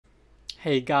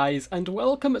Hey guys, and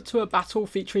welcome to a battle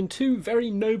featuring two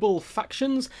very noble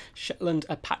factions, Shetland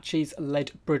Apaches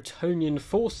led Bretonnian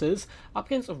forces, up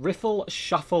against Riffle,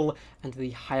 Shuffle, and the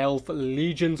High Elf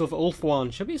Legions of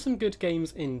Ulthuan. Should be some good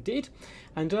games indeed.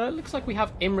 And looks like we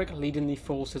have Imric leading the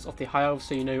forces of the High Elves,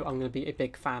 so you know I'm going to be a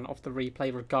big fan of the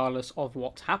replay regardless of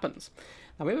what happens.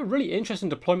 Now we have a really interesting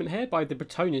deployment here by the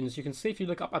Bretonnians. You can see if you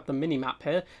look up at the mini-map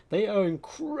here, they are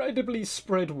incredibly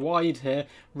spread wide here,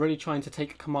 really trying to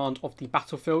take command of the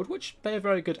battlefield, which they are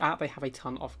very good at. They have a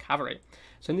ton of cavalry.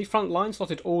 So in the front line,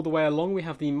 slotted all the way along, we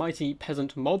have the mighty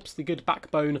peasant mobs, the good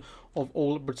backbone of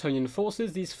all Bretonnian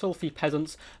forces. These filthy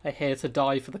peasants are here to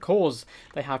die for the cause.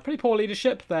 They have pretty poor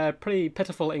leadership, they're pretty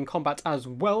pitiful in combat as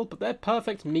well, but they're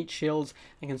perfect meat shields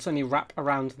and can certainly wrap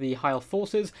around the High Elf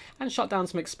forces and shut down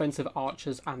some expensive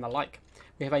archers and the like.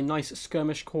 We have a nice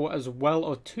skirmish corps as well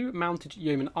of two mounted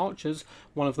yeoman archers,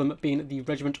 one of them being the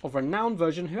Regiment of Renown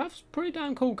version, who have pretty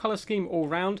damn cool colour scheme all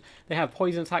round. They have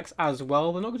poison attacks as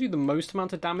well. They're not going to do the most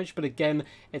amount of damage, but again,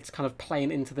 it's kind of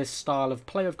playing into this style of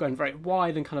play of going very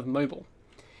wide and kind of mobile.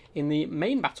 In the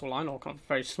main battle line, or kind of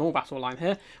very small battle line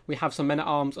here, we have some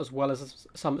men-at-arms as well as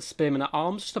some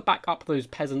spearmen-at-arms, just to back up those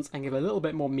peasants and give a little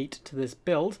bit more meat to this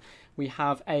build. We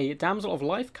have a Damsel of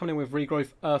Life coming in with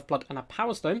Regrowth, Earthblood, and a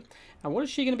Power Stone. And what is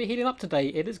she going to be healing up today?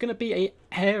 It is going to be a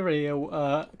aerial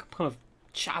kind of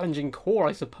challenging core,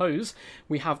 I suppose.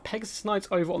 We have Pegasus Knights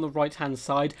over on the right hand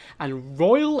side and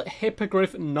Royal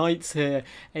Hippogriff Knights here,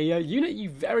 a unit you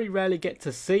very rarely get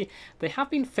to see. They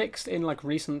have been fixed in like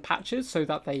recent patches so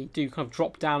that they do kind of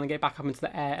drop down and get back up into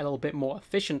the air a little bit more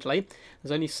efficiently.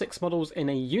 There's only 6 models in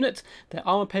a unit. Their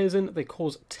armor piercing, they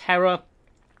cause terror,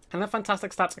 and they're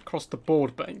fantastic stats across the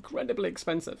board, but incredibly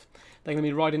expensive. They're going to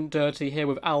be riding dirty here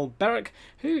with Alberic,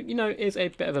 who, you know, is a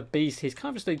bit of a beast. He's kind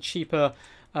of just a cheaper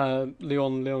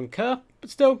Leon Kerr, but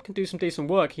still can do some decent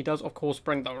work. He does, of course,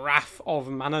 bring the Wrath of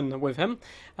Manon with him,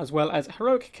 as well as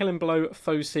Heroic Killing Blow,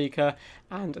 Foe Seeker,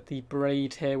 and the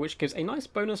Braid here, which gives a nice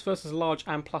bonus versus large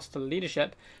and plus to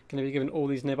leadership. Going to be giving all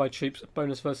these nearby troops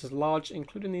bonus versus large,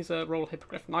 including these Royal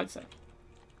Hippogriff Knights here.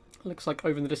 Looks like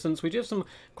over in the distance we do have some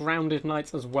grounded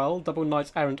knights as well, double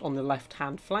knights errant on the left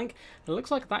hand flank. It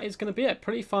looks like that is going to be a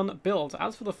pretty fun build.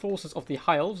 As for the forces of the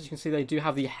High Elves, as you can see, they do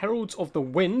have the Heralds of the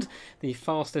Wind, the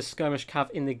fastest skirmish cav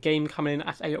in the game, coming in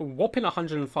at a whopping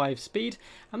 105 speed,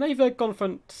 and they've gone for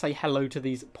to say hello to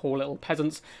these poor little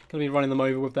peasants, going to be running them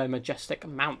over with their majestic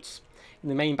mounts. In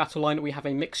the main battle line, we have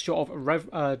a mixture of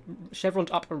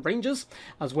chevroned up rangers,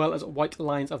 as well as white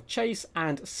lines of chase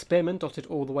and spearmen dotted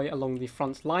all the way along the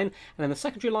front line. And in the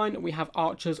secondary line, we have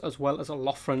archers as well as a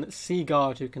Lothran Sea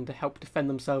Guard, who can help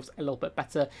defend themselves a little bit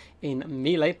better in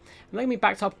melee. And they're going to be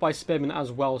backed up by spearmen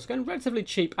as well, so going relatively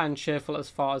cheap and cheerful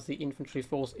as far as the infantry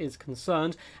force is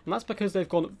concerned. And that's because they've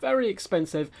gone very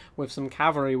expensive with some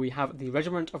cavalry. We have the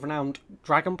Regiment of Renowned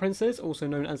Dragon Princes, also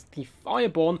known as the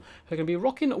Fireborn, who are going to be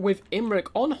rocking with Imric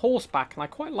on horseback, and I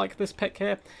quite like this pick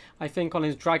here. I think on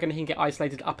his dragon he can get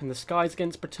isolated up in the skies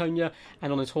against Bretonnia,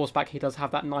 and on his horseback he does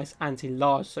have that nice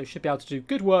anti-large, so should be able to do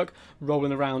good work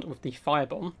rolling around with the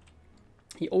Firebomb.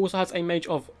 He also has a Mage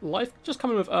of Life, just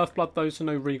coming with Earthblood though, so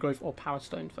no Regrowth or Power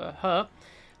Stone for her.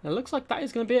 And it looks like that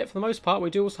is going to be it for the most part. We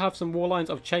do also have some War Lines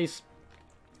of Chase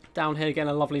down here, again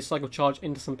a lovely cycle charge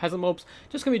into some peasant mobs,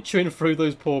 just going to be chewing through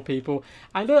those poor people.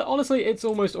 And honestly, it's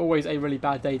almost always a really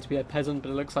bad day to be a peasant, but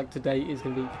it looks like today is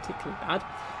going to be particularly bad.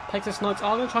 Pegasus Knights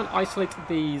are going to try and isolate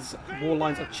these War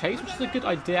Lines of Chase, which is a good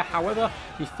idea. However,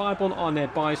 the Fireborn are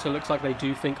nearby, so it looks like they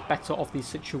do think better of the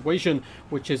situation,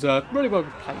 which is really well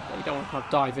played, but you don't want to kind of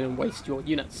dive in and waste your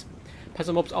units.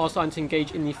 Peasant mobs are starting to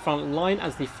engage in the front line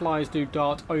as the flyers do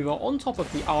dart over on top of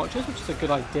the archers, which is a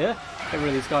good idea. Get rid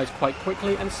of these guys quite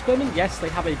quickly. And spearmen, yes, they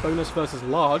have a bonus versus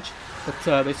large,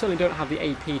 but they certainly don't have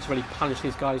the AP to really punish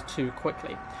these guys too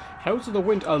quickly. Heralds of the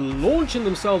Wind are launching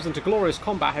themselves into glorious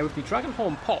combat here with the Dragon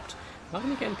Horn popped. They're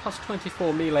going to get in plus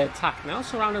 24 melee attack now,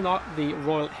 surrounding the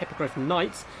Royal Hippogriff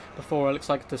Knights before it looks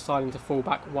like deciding to fall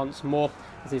back once more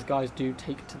as these guys do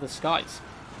take to the skies.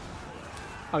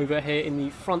 Over here in the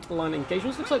front line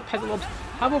engagements, looks like peasant mobs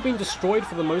have all been destroyed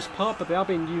for the most part, but they are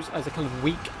being used as a kind of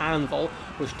weak anvil,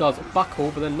 which does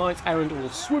buckle, but then Knights Errant will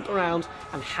swoop around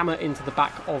and hammer into the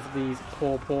back of these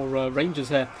poor rangers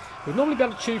here. We'd normally be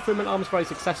able to chew through men-at-arms very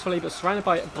successfully, but surrounded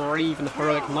by brave and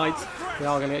heroic knights, they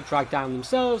are going to get dragged down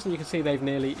themselves, and you can see they've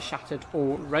nearly shattered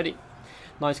already.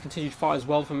 Nice continued fire as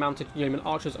well from mounted yeoman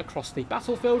archers across the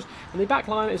battlefield, and the back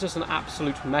line is just an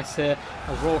absolute mess here,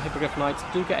 as Royal Hippogriff Knights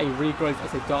do get a regrowth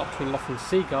as they dart between Lothran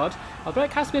Seaguard.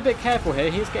 Alberic has to be a bit careful here.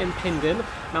 He's getting pinned in,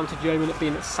 mounted yeoman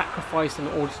being sacrificed in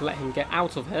order to let him get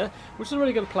out of here, which is a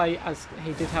really good play, as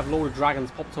he did have Lord of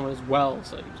Dragons popped on as well,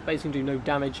 so he was basically do no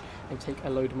damage and take a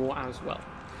load more as well.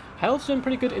 Elves doing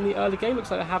pretty good in the early game.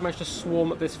 Looks like they have managed to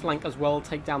swarm this flank as well,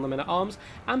 take down the men-at-arms,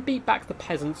 and beat back the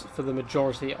peasants for the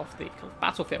majority of the kind of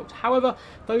battlefield. However,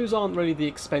 those aren't really the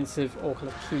expensive or kind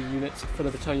of key units for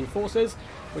the Bretonnian forces,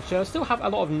 which still have a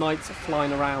lot of knights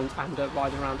flying around and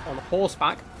riding around on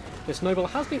horseback. This noble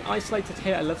has been isolated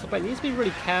here a little bit. He needs to be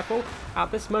really careful.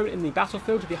 At this moment in the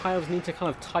battlefield, the High Elves need to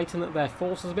kind of tighten their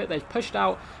forces a bit. They've pushed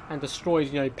out and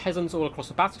destroyed, peasants all across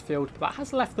the battlefield, but that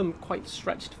has left them quite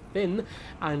stretched thin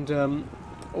and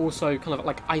also kind of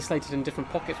like isolated in different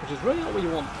pockets, which is really not what you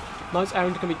want. Knights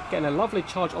Errant are going to be getting a lovely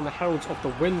charge on the Heralds of the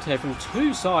Wind here from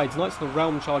two sides. Knights of the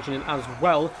Realm charging in as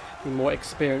well. The more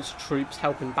experienced troops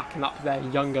helping backing up their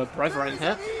younger brethren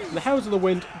here. And the Heralds of the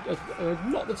Wind are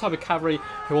not the type of cavalry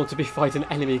who want to be fighting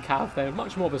enemy cav. They're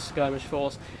much more of a skirmish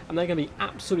force, and they're going to be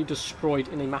absolutely destroyed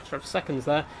in a matter of seconds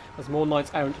there, as more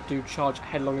Knights Errant do charge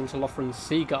headlong into Lothran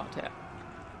Seaguard here.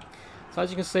 So as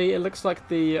you can see, it looks like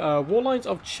the war lines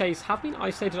of Chase have been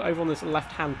isolated over on this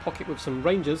left-hand pocket with some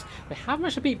rangers. They have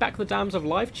managed to beat back the Dams of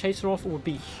Life. Chasing her off would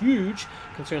be huge,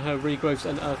 considering her regrowths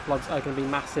and Earthbloods are going to be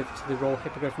massive to the Royal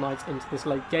Hippogriff Knights into this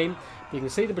late game. You can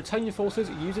see the Bretonnian forces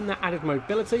using their added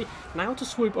mobility now to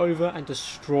swoop over and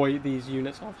destroy these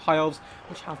units of High Elves,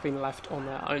 which have been left on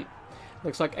their own.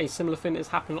 Looks like a similar thing is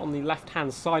happening on the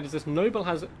left-hand side, as this noble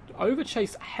has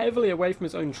overchased heavily away from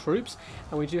his own troops,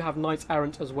 and we do have Knights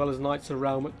Errant as well as Knights of the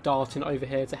Realm darting over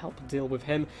here to help deal with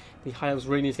him. The High Elves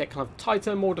really need to get kind of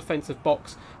tighter, more defensive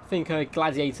box. Think a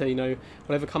gladiator,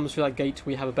 whatever comes through that gate,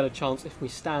 we have a better chance if we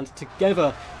stand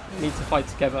together. We need to fight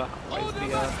together,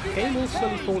 otherwise the game will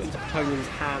slowly fall into Bretonnian's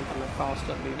hand and the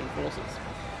faster moving forces.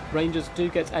 Rangers do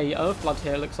get a Earthblood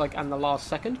here, it looks like, in the last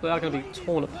second, but they are going to be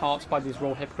torn apart by these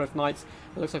Royal Hippogriff Knights.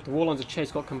 It looks like the War Lines of Chase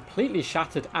got completely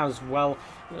shattered as well.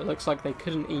 And it looks like they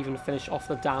couldn't even finish off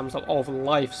the Dams of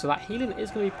Life, so that healing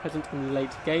is going to be present in the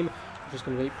late game, which is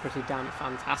going to be pretty damn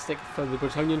fantastic for the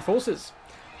Bretonnian forces.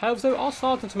 Elves, though, are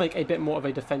starting to make a bit more of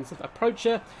a defensive approach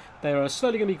here. They are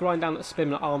slowly going to be grinding down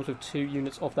Spearmen at Arms with 2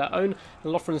 units of their own.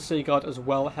 And Lothran Seaguard as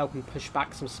well, helping push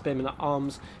back some Spearmen at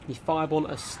Arms. The Fireborn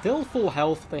are still full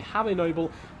health. They have a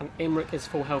Noble, and Imric is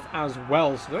full health as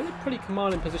well. So they're in a pretty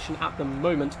commanding position at the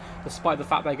moment, despite the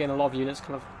fact they're getting a lot of units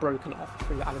kind of broken off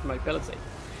through added mobility.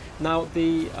 Now,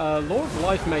 the Lord of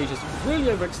Life Mage is really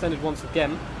overextended once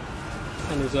again,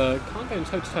 and is can't go in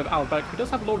toe-to-toe with Alberic, who does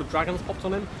have Lord of Dragons popped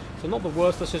on him, so not the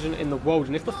worst decision in the world.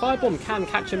 And if the Fireborn can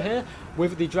catch him here,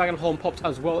 with the Dragon Horn popped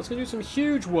as well, it's going to do some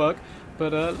huge work.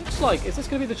 But looks like, is this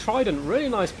going to be the Trident? Really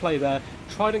nice play there.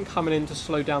 Trident coming in to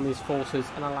slow down these forces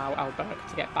and allow Alberic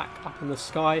to get back up in the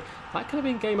sky. That could have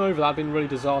been game over. That would have been really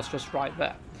disastrous right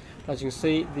there. As you can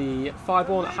see, the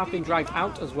Fireborn have been dragged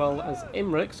out as well as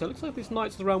Imric, so it looks like these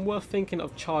Knights of the Realm were thinking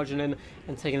of charging in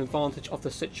and taking advantage of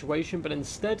the situation, but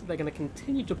instead they're going to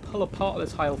continue to pull apart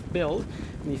this high elf build,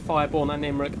 and the Fireborn and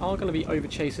Imric are going to be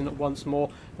overchasing once more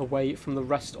away from the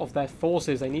rest of their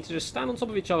forces. They need to just stand on top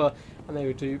of each other, and they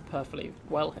would do perfectly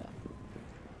well here.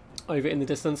 Over in the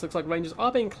distance, looks like Rangers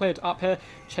are being cleared up here,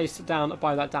 chased down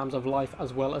by that Dams of Life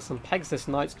as well as some Pegasus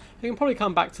Knights, who can probably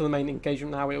come back to the main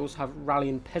engagement now. We also have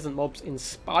rallying peasant mobs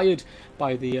inspired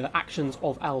by the actions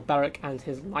of Alberic and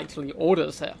his knightly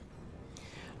orders here.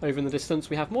 Over in the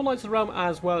distance, we have more Knights of the Realm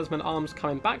as well as men-at-arms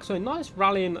coming back, so a nice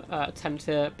rallying attempt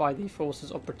here by the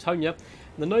forces of Bretonnia.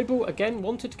 The Noble, again,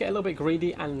 wanted to get a little bit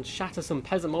greedy and shatter some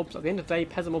peasant mobs. At the end of the day,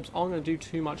 peasant mobs aren't going to do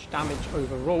too much damage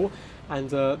overall, and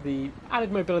the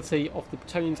added mobility of the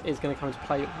Bretonnians is going to come into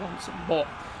play once more.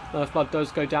 Earthblood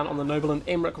does go down on the Noble, and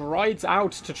Imric rides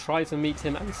out to try to meet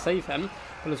him and save him.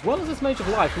 But as well as this Mage of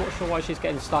Life, I'm not sure why she's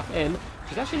getting stuck in.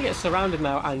 She's actually going to get surrounded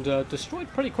now and destroyed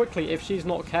pretty quickly if she's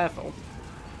not careful.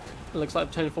 It looks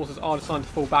like the Bretonnian forces are deciding to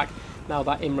fall back now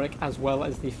that Imric as well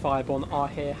as the Fireborn are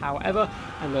here, however,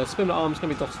 and the Spearmen at Arms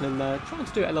going to be dotting in there, trying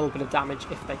to do a little bit of damage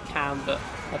if they can, but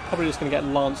they're probably just going to get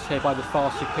lanced here by the far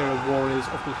superior warriors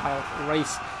of the High Elf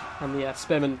race, and the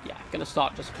Spearmen, going to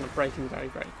start just kind of breaking very,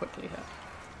 very quickly here.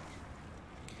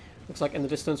 Looks like in the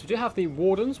distance we do have the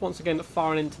Wardens once again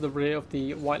firing into the rear of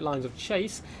the white lines of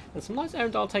Chase, and some Knights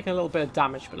Errant are taking a little bit of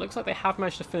damage, but it looks like they have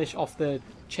managed to finish off the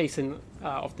chasing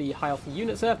of the high elf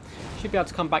units here. Should be able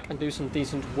to come back and do some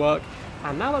decent work.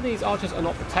 And now that these archers are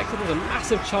not protected, there's a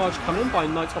massive charge coming in by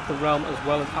Knights of the Realm as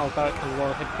well as Alberic and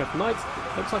Royal Hippogriff Knights.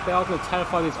 Looks like they are going to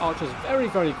terrify these archers very,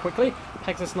 very quickly.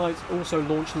 Pegasus Knights also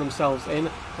launching themselves in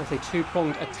as a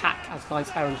two-pronged attack as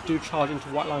Knights Errant do charge into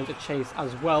white lines of chase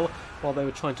as well, while they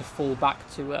were trying to fall back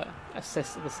to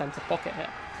assist the centre pocket here.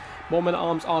 More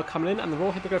men-at-arms are coming in, and the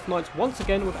Royal Hippogriff Knights once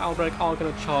again with Alberic are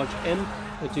going to charge in.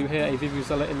 They do hear a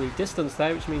Vuvuzela in the distance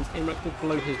there, which means Imric did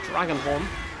blow his dragon horn.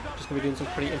 Just going to be doing some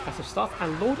pretty impressive stuff,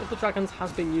 and Lord of the Dragons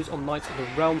has been used on Knights of the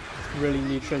Realm, really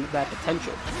neutering their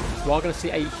potential. We are going to see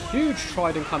a huge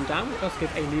trident come down, which does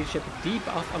give a leadership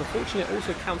debuff, and unfortunately it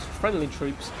also counts for friendly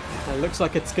troops. And it looks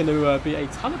like it's going to be a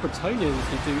ton of Bretonnians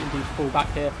who do indeed fall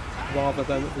back here, rather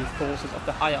than the forces of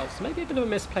the High Elves. Maybe a bit of a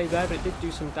misplay there, but it did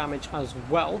do some damage as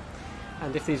well.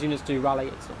 And if these units do rally,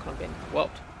 it's not going to be in the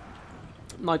world.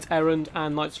 Knights Errant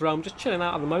and Knights Realm just chilling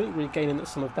out at the moment, regaining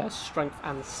some of their strength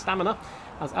and stamina.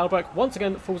 As Alberic once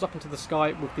again falls up into the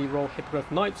sky with the Royal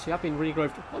Hippogriff Knights, who have been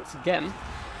regroved once again.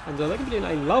 And they're going to be doing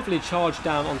a lovely charge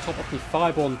down on top of the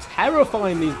Fireborn,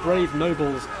 terrifying these brave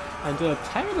nobles and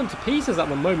tearing them to pieces at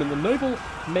the moment. The noble,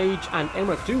 mage and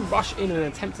Imric do rush in an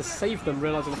attempt to save them,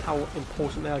 realising how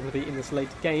important they are going to be in this late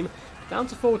game. Down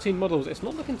to 14 models, it's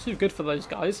not looking too good for those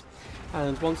guys.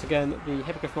 And once again, the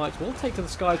Hippogriff Knights will take to the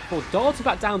skies before darting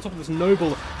back down top of this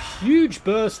noble. Huge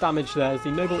burst damage there as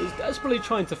the noble is desperately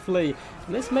trying to flee.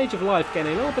 And this Mage of Life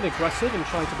getting a little bit aggressive and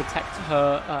trying to protect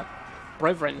her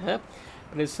brethren here.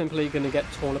 But is simply going to get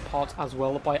torn apart as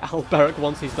well by Alberic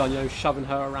once he's done, shoving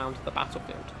her around the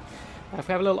battlefield. If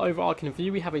we have a little overarching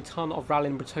view, we have a ton of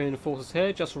rallying Bretonnian forces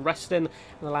here, just resting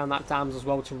and allowing that Dams as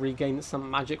well to regain some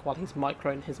magic while he's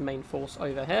microing his main force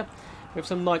over here. We have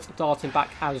some Knights darting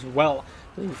back as well.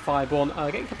 The Fireborn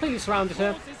getting completely surrounded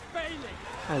here.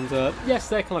 And yes,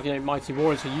 they're kind of, mighty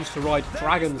warriors who used to ride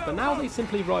dragons, but now they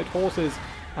simply ride horses,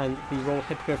 and the Royal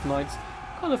Hippogriff Knights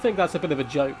kind of think that's a bit of a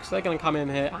joke, so they're going to come in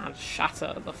here and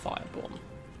shatter the Fireborn.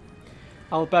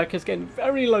 Alberic is getting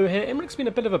very low here. Imric's been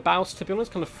a bit of a bouse, to be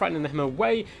honest, kind of threatening him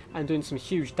away and doing some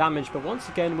huge damage. But once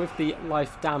again, with the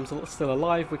life damsel still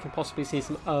alive, we can possibly see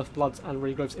some Earthbloods and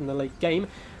Regroves in the late game.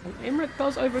 And Imric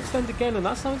does overextend again, and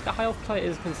that's something the High Elf player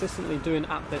is consistently doing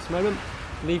at this moment,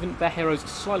 leaving their heroes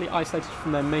slightly isolated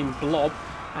from their main blob.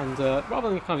 And rather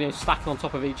than kind of stacking on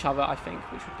top of each other, I think,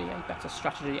 which would be a better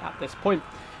strategy at this point.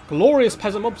 Glorious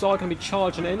peasant mobs are going to be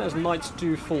charging in as Knights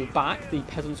do fall back. The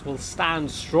peasants will stand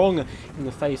strong in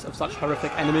the face of such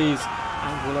horrific enemies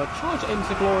and will charge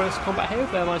into glorious combat here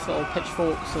with their nice little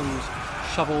pitchforks and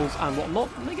shovels and whatnot.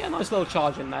 And they get a nice little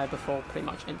charge in there before pretty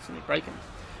much instantly breaking.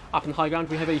 Up in the high ground,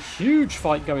 we have a huge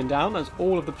fight going down as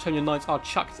all of the Bretonnian Knights are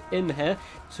chucked in here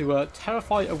to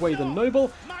terrify away the noble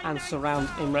and surround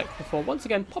Imric before once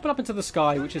again popping up into the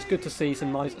sky, which is good to see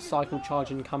some nice cycle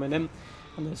charging coming in.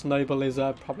 And this noble is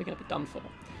probably going to be done for. In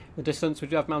the distance, we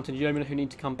do have mounted yeomen who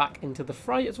need to come back into the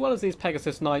fray, as well as these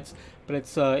Pegasus Knights, but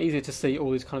it's easier to see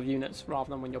all these kind of units rather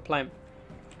than when you're playing.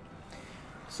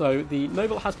 So the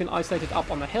noble has been isolated up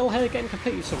on the hill here, getting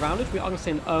completely surrounded. We are going to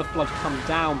see an Earthblood come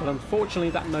down, but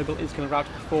unfortunately that noble is going to rout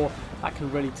before that can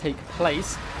really take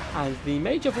place. And the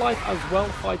Mage of Life as well,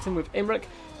 fighting with Imric,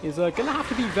 is going to have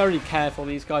to be very careful.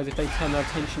 These guys, if they turn their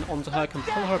attention onto her, can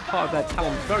pull her apart of their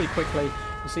talons very quickly.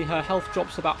 You see her health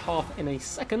drops about half in a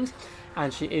second,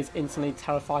 and she is instantly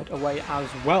terrified away as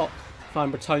well.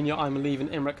 Fine Bretonnia, I'm leaving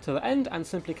Imric to the end and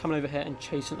simply coming over here and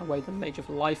chasing away the Mage of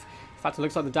Life. In fact, it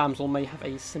looks like the damsel may have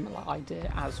a similar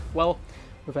idea as well,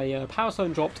 with a Power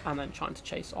Stone dropped and then trying to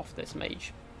chase off this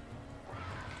mage.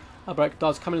 Alberic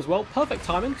does come in as well. Perfect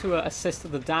timing to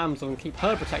assist the damsel and keep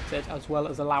her protected, as well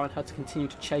as allowing her to continue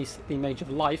to chase the Mage of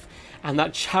Life. And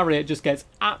that chariot just gets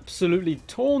absolutely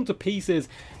torn to pieces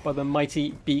by the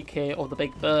mighty beak here of the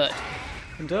big bird.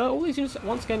 And all these units,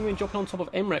 once again, we're dropping on top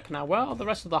of Imric. Now, where are the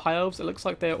rest of the High Elves? It looks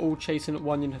like they're all chasing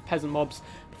one unit of peasant mobs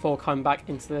before coming back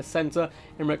into their centre.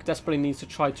 Imric desperately needs to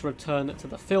try to return to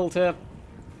the field here.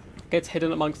 Gets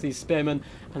hidden amongst these spearmen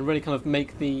and really kind of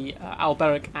make the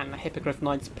Alberic and the Hippogriff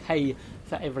Knights pay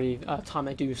for every time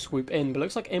they do swoop in. But it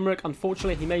looks like Imric,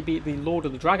 unfortunately, he may be the Lord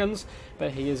of the Dragons,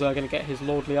 but he is going to get his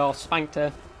lordly arse spanked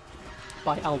here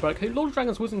by Alberic, who Lord of the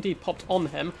Dragons was indeed popped on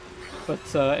him, but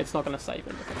it's not going to save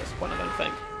him at this point, I don't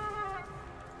think.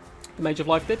 The Mage of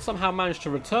Life did somehow manage to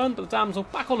return, but the damsel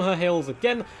back on her heels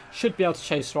again should be able to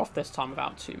chase her off this time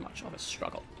without too much of a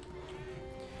struggle.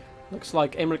 Looks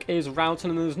like Imric is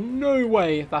routing, and there's no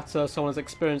way that someone as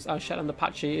experienced as Shetland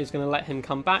Apache is going to let him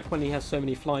come back when he has so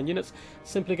many flying units.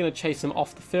 Simply going to chase him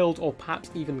off the field, or perhaps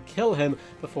even kill him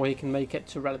before he can make it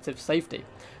to relative safety.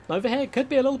 Now over here, it could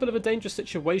be a little bit of a dangerous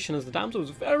situation, as the damsel is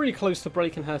very close to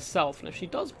breaking herself, and if she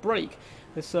does break,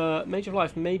 this Mage of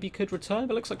Life maybe could return,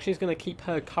 but it looks like she's going to keep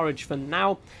her courage for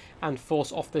now and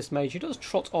force off this mage who does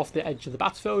trot off the edge of the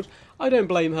battlefield. I don't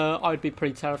blame her. I would be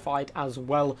pretty terrified as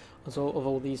well as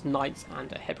all these knights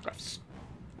and hippogriffs.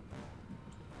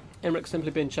 Imric's simply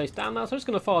being chased down now, so I'm just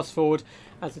going to fast forward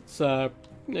as it's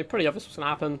pretty obvious what's going to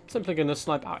happen. Simply going to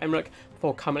snipe out Imric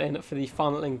before coming in for the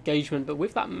final engagement. But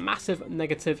with that massive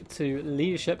negative to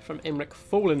leadership from Imric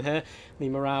falling here, the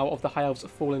morale of the High Elves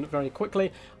falling very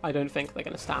quickly, I don't think they're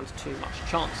going to stand too much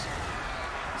chance.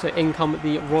 So in come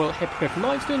the Royal Hippogriff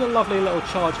Knights, doing a lovely little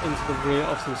charge into the rear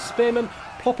of some spearmen,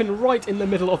 plopping right in the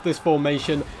middle of this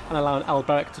formation and allowing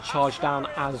Alberic to charge down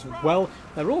as well.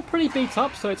 They're all pretty beat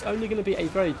up, so it's only going to be a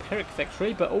very Pyrrhic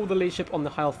victory, but all the leadership on the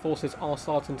High Elf forces are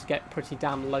starting to get pretty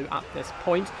damn low at this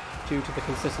point due to the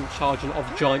consistent charging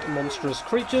of giant monstrous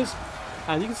creatures.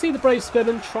 And you can see the brave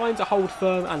spearmen trying to hold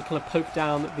firm and kind of poke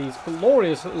down these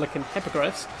glorious looking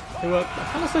hippogriffs who are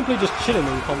kind of simply just chilling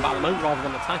in combat at the moment rather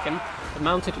than attacking. The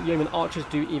mounted yeoman archers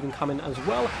do even come in as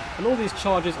well, and all these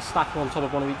charges stacking on top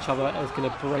of one of each other is going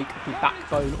to break the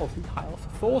backbone of the High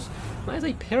Elf force. And that is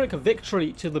a Pyrrhic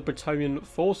victory to the Bretonnian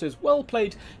forces. Well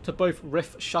played to both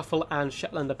Riff, Shuffle and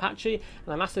Shetland Apache,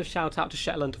 and a massive shout out to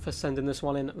Shetland for sending this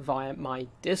one in via my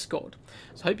Discord.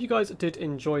 So I hope you guys did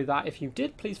enjoy that. If you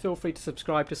did, please feel free to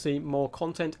subscribe to see more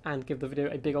content and give the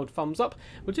video a big old thumbs up.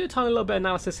 We'll do a tiny little bit of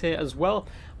analysis here as well.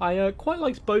 I quite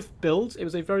liked both builds. It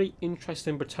was a very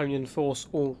interesting Bretonnian force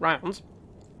all round.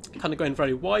 Kind of going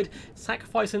very wide,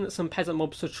 sacrificing some peasant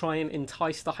mobs to try and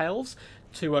entice the High Elves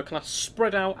to kind of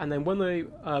spread out, and then when they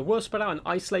were spread out and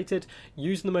isolated,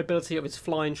 using the mobility of his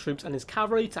flying troops and his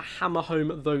cavalry to hammer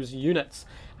home those units.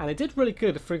 And it did really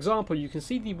good. For example, you can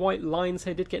see the white lines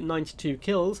here did get 92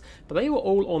 kills, but they were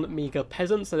all on meager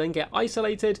peasants. They then get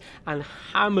isolated and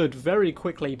hammered very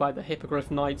quickly by the Hippogriff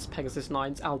Knights, Pegasus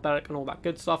Knights, Alberic and all that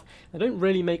good stuff. They don't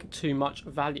really make too much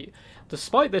value.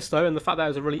 Despite this though, and the fact that it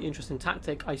was a really interesting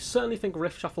tactic, I certainly think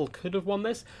Riff Shuffle could have won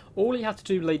this. All he had to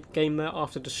do late game there,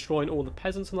 after destroying all the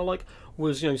peasants and the like,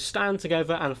 was, stand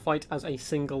together and fight as a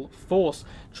single force.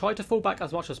 Try to fall back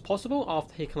as much as possible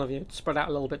after he kind of spread out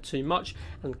a little bit too much,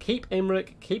 and keep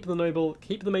Imric, keep the Noble,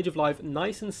 keep the Mage of Life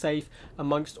nice and safe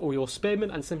amongst all your spearmen,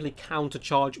 and simply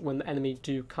counter-charge when the enemy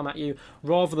do come at you,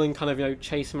 rather than kind of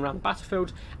chase them around the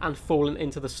battlefield and falling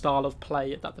into the style of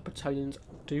play that the Bretonnians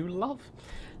do love.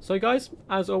 So guys,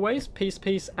 as always,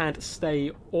 peace, and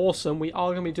stay awesome. We are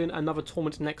going to be doing another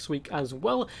tournament next week as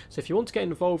well, so if you want to get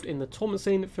involved in the tournament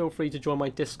scene, feel free to join my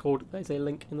Discord. There's a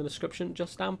link in the description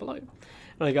just down below.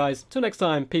 Alright guys, till next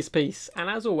time, peace, and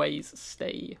as always,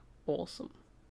 stay awesome.